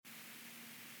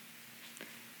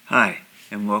Hi,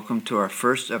 and welcome to our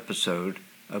first episode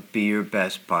of Be Your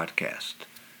Best podcast.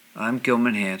 I'm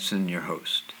Gilman Hanson, your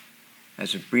host.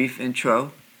 As a brief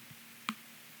intro,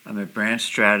 I'm a brand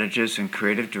strategist and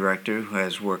creative director who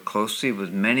has worked closely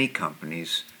with many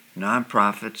companies,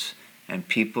 nonprofits, and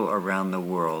people around the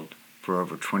world for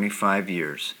over 25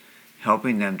 years,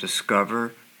 helping them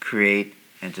discover, create,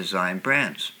 and design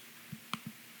brands.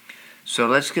 So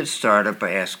let's get started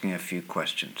by asking a few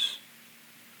questions.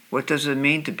 What does it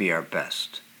mean to be our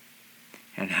best?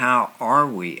 And how are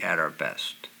we at our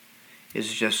best?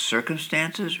 Is it just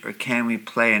circumstances, or can we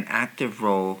play an active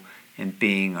role in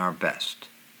being our best?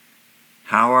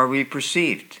 How are we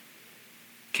perceived?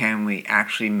 Can we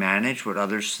actually manage what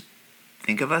others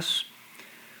think of us?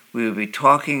 We will be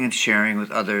talking and sharing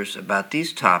with others about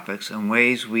these topics and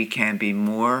ways we can be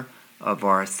more of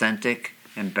our authentic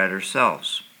and better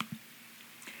selves.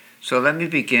 So let me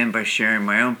begin by sharing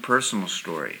my own personal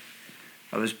story.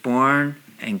 I was born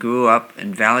and grew up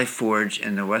in Valley Forge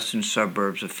in the western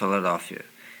suburbs of Philadelphia.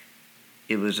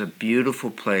 It was a beautiful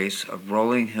place of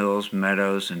rolling hills,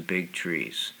 meadows, and big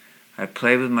trees. I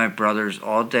played with my brothers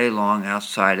all day long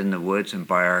outside in the woods and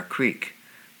by our creek.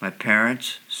 My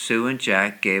parents, Sue and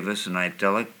Jack, gave us an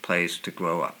idyllic place to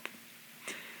grow up.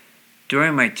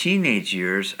 During my teenage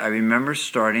years, I remember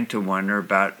starting to wonder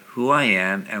about who I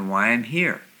am and why I'm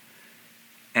here,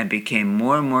 and became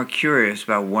more and more curious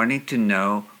about wanting to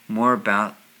know more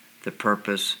about the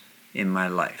purpose in my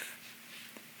life.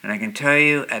 And I can tell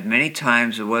you, at many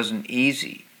times it wasn't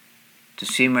easy to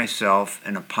see myself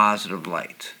in a positive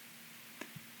light.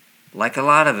 Like a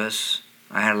lot of us,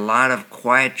 I had a lot of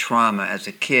quiet trauma as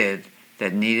a kid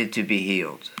that needed to be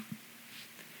healed.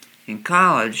 In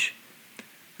college,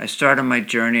 I started my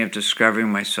journey of discovering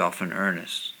myself in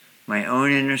earnest, my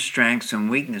own inner strengths and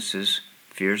weaknesses,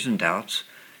 fears and doubts,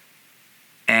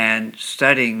 and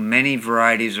studying many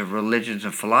varieties of religions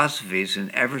and philosophies, and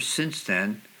ever since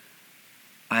then,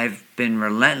 I've been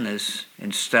relentless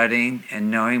in studying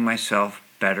and knowing myself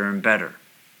better and better.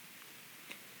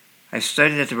 I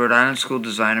studied at the Rhode Island School of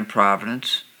Design in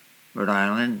Providence, Rhode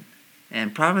Island,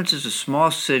 and Providence is a small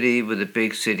city with a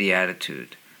big city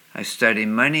attitude. I studied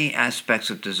many aspects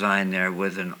of design there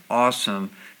with an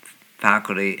awesome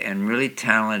faculty and really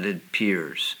talented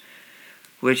peers,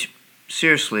 which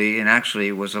seriously and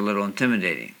actually was a little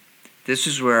intimidating. This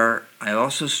is where I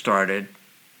also started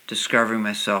discovering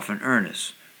myself in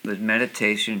earnest with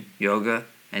meditation, yoga,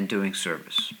 and doing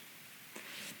service.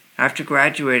 After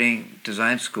graduating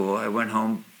design school, I went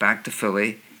home back to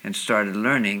Philly and started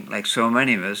learning. Like so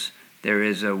many of us, there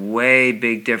is a way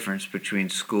big difference between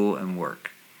school and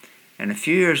work. And a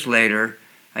few years later,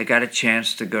 I got a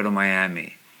chance to go to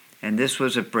Miami. And this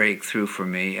was a breakthrough for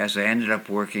me as I ended up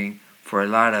working for a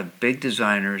lot of big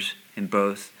designers in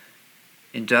both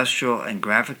industrial and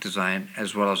graphic design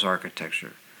as well as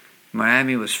architecture.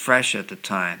 Miami was fresh at the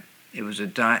time. It was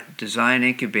a design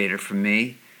incubator for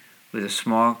me with a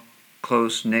small,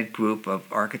 close-knit group of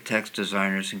architects,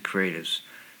 designers, and creatives.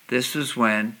 This was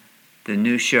when the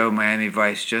new show Miami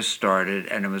Vice just started,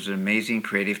 and it was an amazing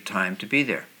creative time to be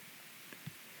there.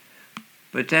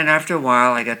 But then after a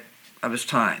while, it was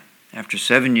time. After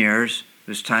 7 years, it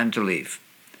was time to leave.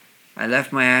 I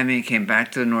left Miami and came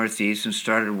back to the Northeast and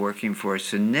started working for a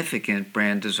significant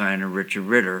brand designer, Richard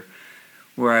Ritter,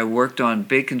 where I worked on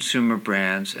big consumer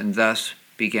brands and thus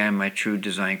began my true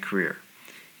design career.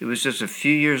 It was just a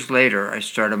few years later I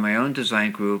started my own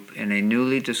design group in a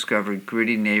newly discovered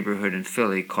gritty neighborhood in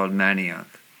Philly called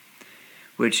Manayunk,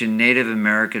 which in Native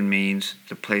American means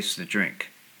the place to drink,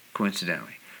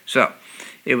 coincidentally. So,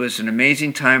 it was an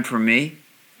amazing time for me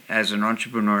as an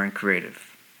entrepreneur and creative.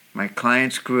 My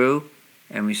clients grew,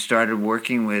 and we started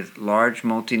working with large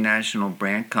multinational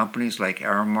brand companies like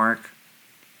Aramark,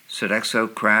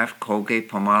 Sodexo, Kraft,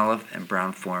 Colgate-Palmolive, and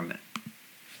Brown-Forman.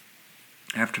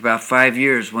 After about 5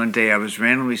 years, one day I was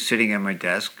randomly sitting at my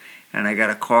desk, and I got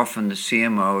a call from the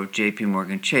CMO of J.P.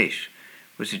 Morgan Chase,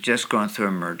 which had just gone through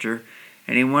a merger,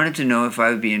 and he wanted to know if I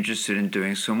would be interested in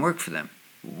doing some work for them.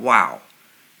 Wow!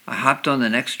 I hopped on the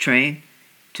next train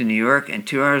to New York, and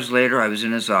 2 hours later I was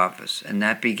in his office, and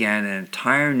that began an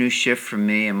entire new shift for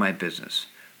me and my business.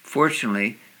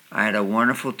 Fortunately, I had a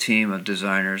wonderful team of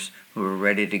designers who were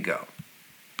ready to go.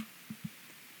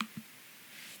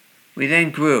 We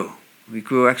then grew. We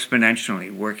grew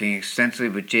exponentially, working extensively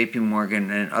with J.P. Morgan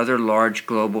and other large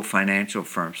global financial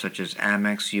firms such as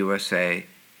Amex, USA,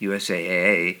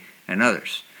 USAA, and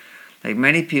others. Like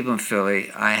many people in Philly,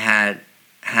 I had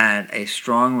a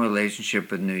strong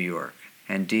relationship with New York,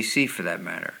 and D.C. for that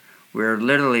matter. We're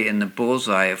literally in the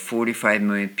bullseye of 45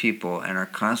 million people and are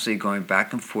constantly going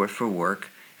back and forth for work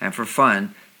and for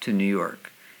fun to New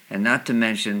York. and not to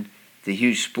mention the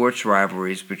huge sports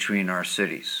rivalries between our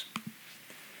cities.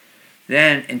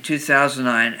 Then, in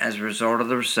 2009, as a result of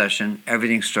the recession,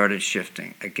 everything started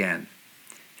shifting again.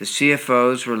 The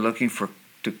CFOs were looking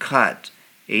to cut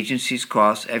agencies'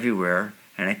 costs everywhere,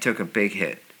 and I took a big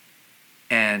hit.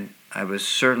 And I was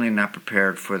certainly not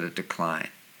prepared for the decline.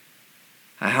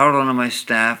 I held on to my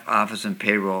staff, office, and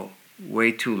payroll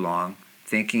way too long,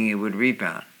 thinking it would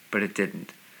rebound, but it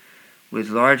didn't. With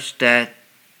large debt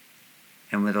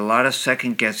and with a lot of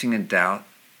second guessing and doubt,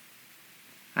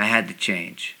 I had to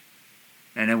change.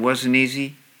 And it wasn't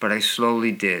easy, but I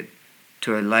slowly did,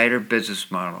 to a lighter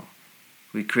business model.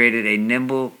 We created a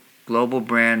nimble global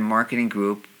brand marketing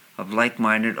group of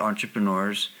like-minded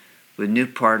entrepreneurs with new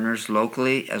partners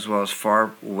locally as well as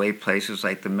far away places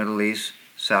like the Middle East,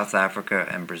 South Africa,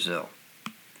 and Brazil.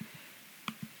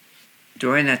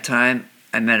 During that time,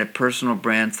 I met a personal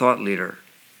brand thought leader,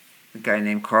 a guy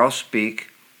named Carl Speak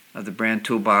of the Brand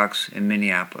Toolbox in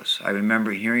Minneapolis. I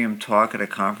remember hearing him talk at a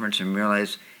conference and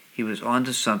realized he was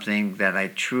onto something that I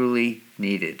truly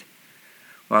needed.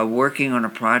 While working on a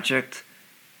project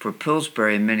for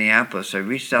Pillsbury in Minneapolis, I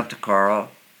reached out to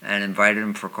Carl and invited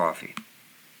him for coffee.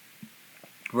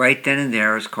 Right then and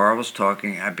there, as Carl was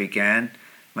talking, I began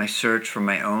my search for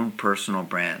my own personal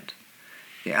brand.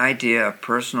 The idea of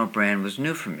personal brand was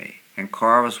new for me, and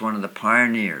Carl was one of the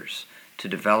pioneers to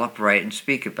develop, write, and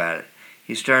speak about it.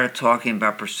 He started talking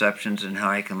about perceptions and how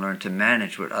I can learn to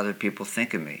manage what other people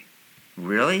think of me.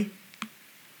 Really?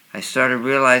 I started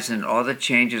realizing that all the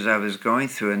changes I was going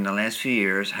through in the last few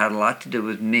years had a lot to do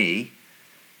with me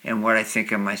and what I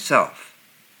think of myself,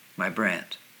 my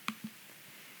brand.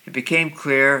 It became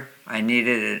clear I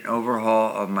needed an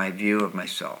overhaul of my view of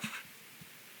myself.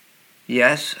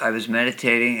 Yes, I was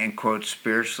meditating and, quote,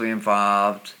 spiritually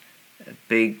involved, a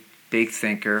big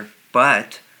thinker,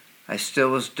 but I still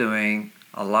was doing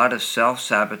a lot of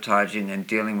self-sabotaging and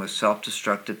dealing with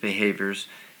self-destructive behaviors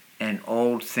and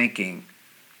old thinking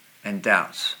and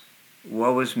doubts.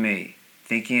 Woe is me,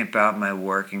 thinking about my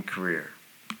work and career.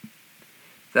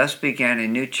 Thus began a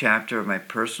new chapter of my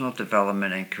personal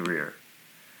development and career,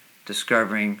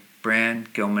 discovering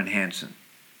Brand Gilman Hansen.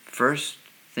 First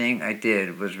thing I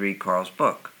did was read Carl's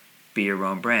book, Be Your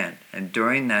Own Brand, and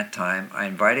during that time I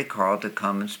invited Carl to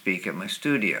come and speak at my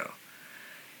studio.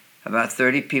 About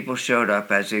 30 people showed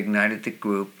up as he ignited the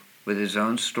group with his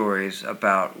own stories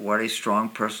about what a strong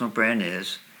personal brand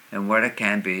is and what it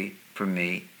can be for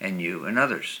me and you and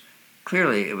others.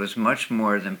 Clearly, it was much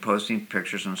more than posting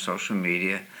pictures on social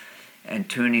media and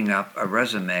tuning up a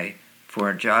resume for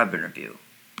a job interview.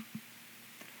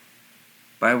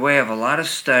 By way of a lot of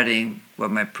studying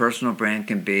what my personal brand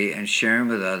can be and sharing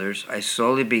with others, I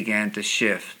slowly began to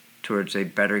shift towards a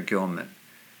better Gilman.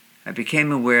 I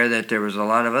became aware that there was a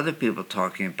lot of other people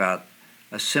talking about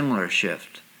a similar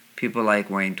shift. People like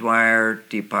Wayne Dwyer,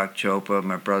 Deepak Chopra,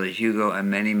 my brother Hugo, and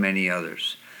many, many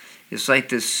others. It's like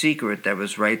this secret that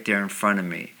was right there in front of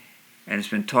me, and it's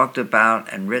been talked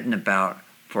about and written about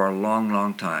for a long,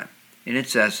 long time. In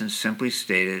its essence, simply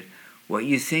stated, what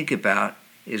you think about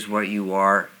is what you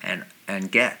are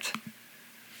and get.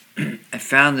 I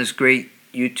found this great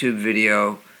YouTube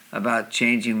video about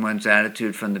changing one's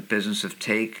attitude from the business of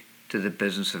take to the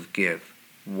business of give.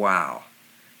 Wow.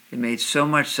 It made so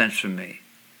much sense for me.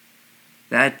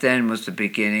 That then was the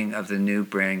beginning of the new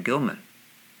Brand Gilman.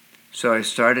 So I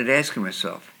started asking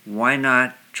myself, why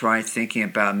not try thinking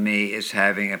about me as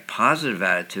having a positive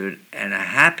attitude and a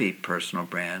happy personal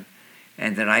brand,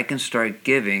 and that I can start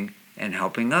giving and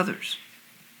helping others?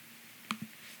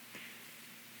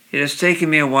 It has taken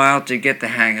me a while to get the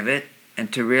hang of it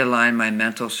and to realign my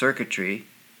mental circuitry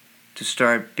to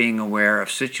start being aware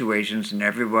of situations and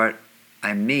everyone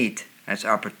I meet as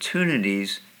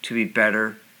opportunities to be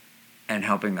better and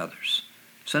helping others.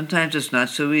 Sometimes it's not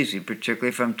so easy, particularly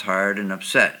if I'm tired and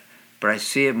upset, but I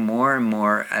see it more and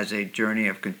more as a journey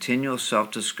of continual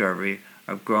self-discovery,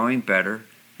 of growing better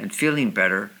and feeling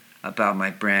better about my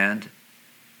brand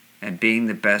and being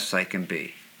the best I can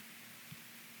be.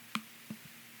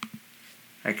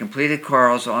 I completed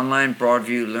Carl's online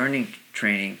Broadview learning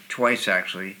training twice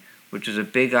actually, which was a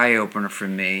big eye-opener for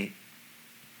me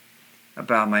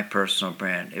about my personal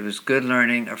brand. It was good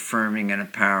learning, affirming, and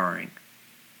empowering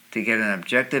to get an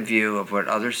objective view of what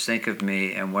others think of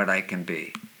me and what I can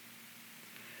be.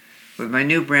 With my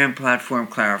new brand platform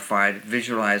clarified,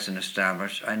 visualized, and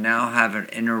established, I now have an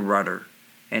inner rudder,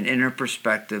 an inner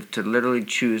perspective to literally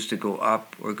choose to go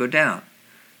up or go down,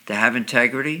 to have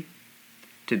integrity,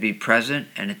 to be present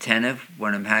and attentive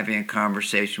when I'm having a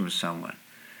conversation with someone,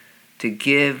 to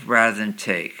give rather than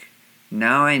take.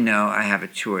 Now I know I have a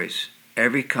choice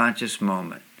every conscious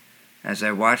moment as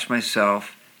I watch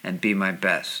myself and be my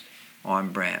best,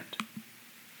 on brand.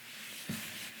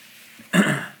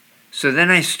 So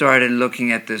then I started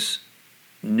looking at this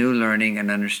new learning and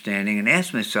understanding and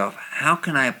asked myself, how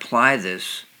can I apply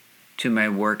this to my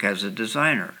work as a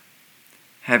designer?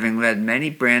 Having led many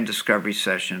brand discovery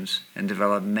sessions and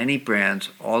developed many brands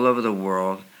all over the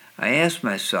world, I asked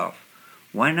myself,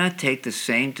 why not take the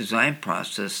same design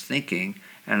process thinking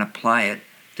and apply it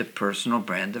to personal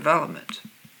brand development?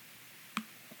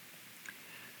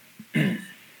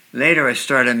 Later, I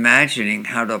started imagining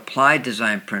how to apply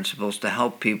design principles to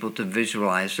help people to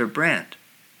visualize their brand.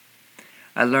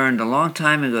 I learned a long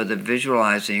time ago that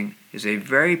visualizing is a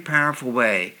very powerful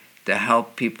way to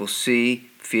help people see,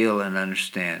 feel, and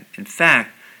understand. In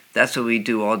fact, that's what we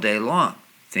do all day long,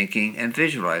 thinking and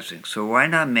visualizing. So why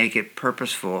not make it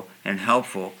purposeful and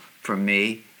helpful for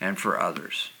me and for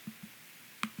others?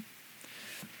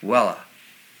 Voila!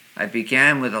 I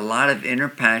began with a lot of inner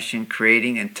passion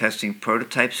creating and testing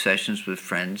prototype sessions with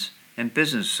friends and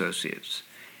business associates.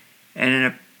 And in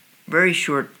a very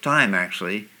short time,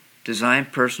 actually, Design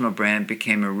Personal Brand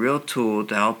became a real tool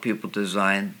to help people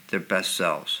design their best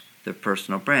selves, their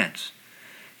personal brands.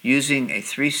 Using a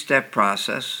 3-step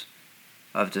process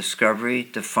of discovery,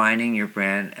 defining your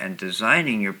brand, and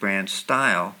designing your brand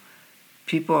style,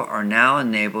 people are now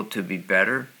enabled to be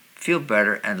better, feel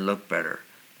better, and look better,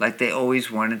 like they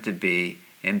always wanted to be,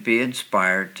 and be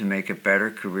inspired to make a better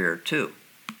career too.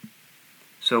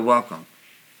 So welcome.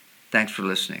 Thanks for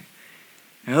listening.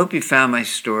 I hope you found my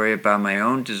story about my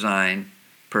own design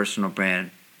personal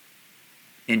brand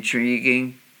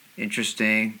intriguing,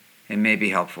 interesting, and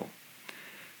maybe helpful.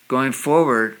 Going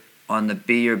forward on the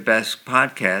Be Your Best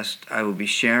podcast, I will be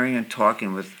sharing and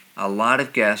talking with a lot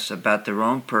of guests about their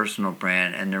own personal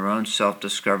brand and their own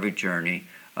self-discovery journey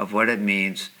of what it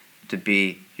means to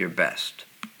be your best.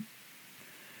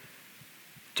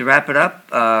 To wrap it up,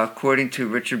 according to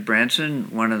Richard Branson,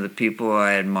 one of the people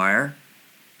I admire,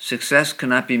 success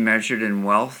cannot be measured in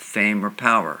wealth, fame, or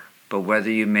power, but whether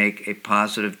you make a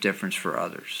positive difference for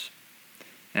others.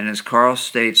 And as Carl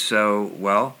states so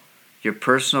well, your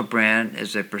personal brand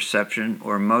is a perception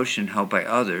or emotion held by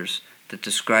others that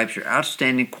describes your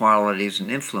outstanding qualities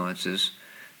and influences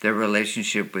their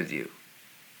relationship with you.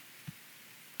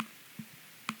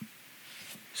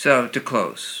 So, to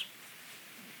close.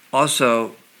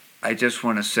 Also, I just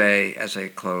want to say, as I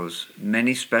close,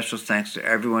 many special thanks to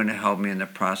everyone who helped me in the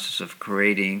process of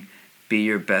creating Be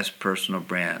Your Best Personal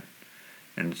Brand.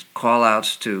 And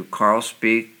call-outs to Carl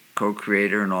Speak,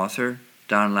 co-creator and author,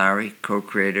 Don Lowry,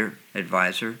 co-creator,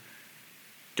 advisor,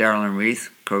 Darylyn Reith,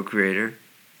 co-creator,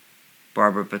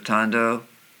 Barbara Patondo,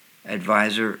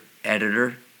 advisor,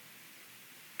 editor,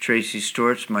 Tracy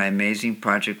Storts, my amazing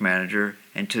project manager,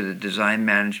 and to the Design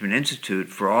Management Institute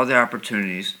for all the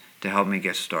opportunities to help me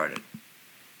get started.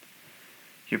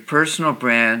 Your personal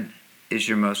brand is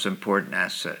your most important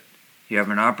asset. You have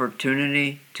an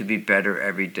opportunity to be better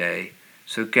every day,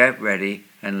 so get ready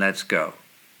and let's go.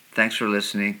 Thanks for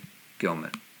listening,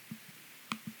 Gilman.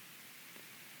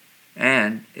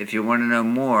 And if you want to know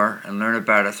more and learn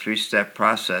about a 3-step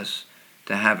process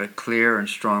to have a clear and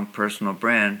strong personal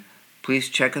brand, please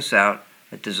check us out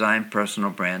at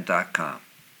designpersonalbrand.com.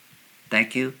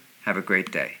 Thank you. Have a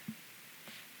great day.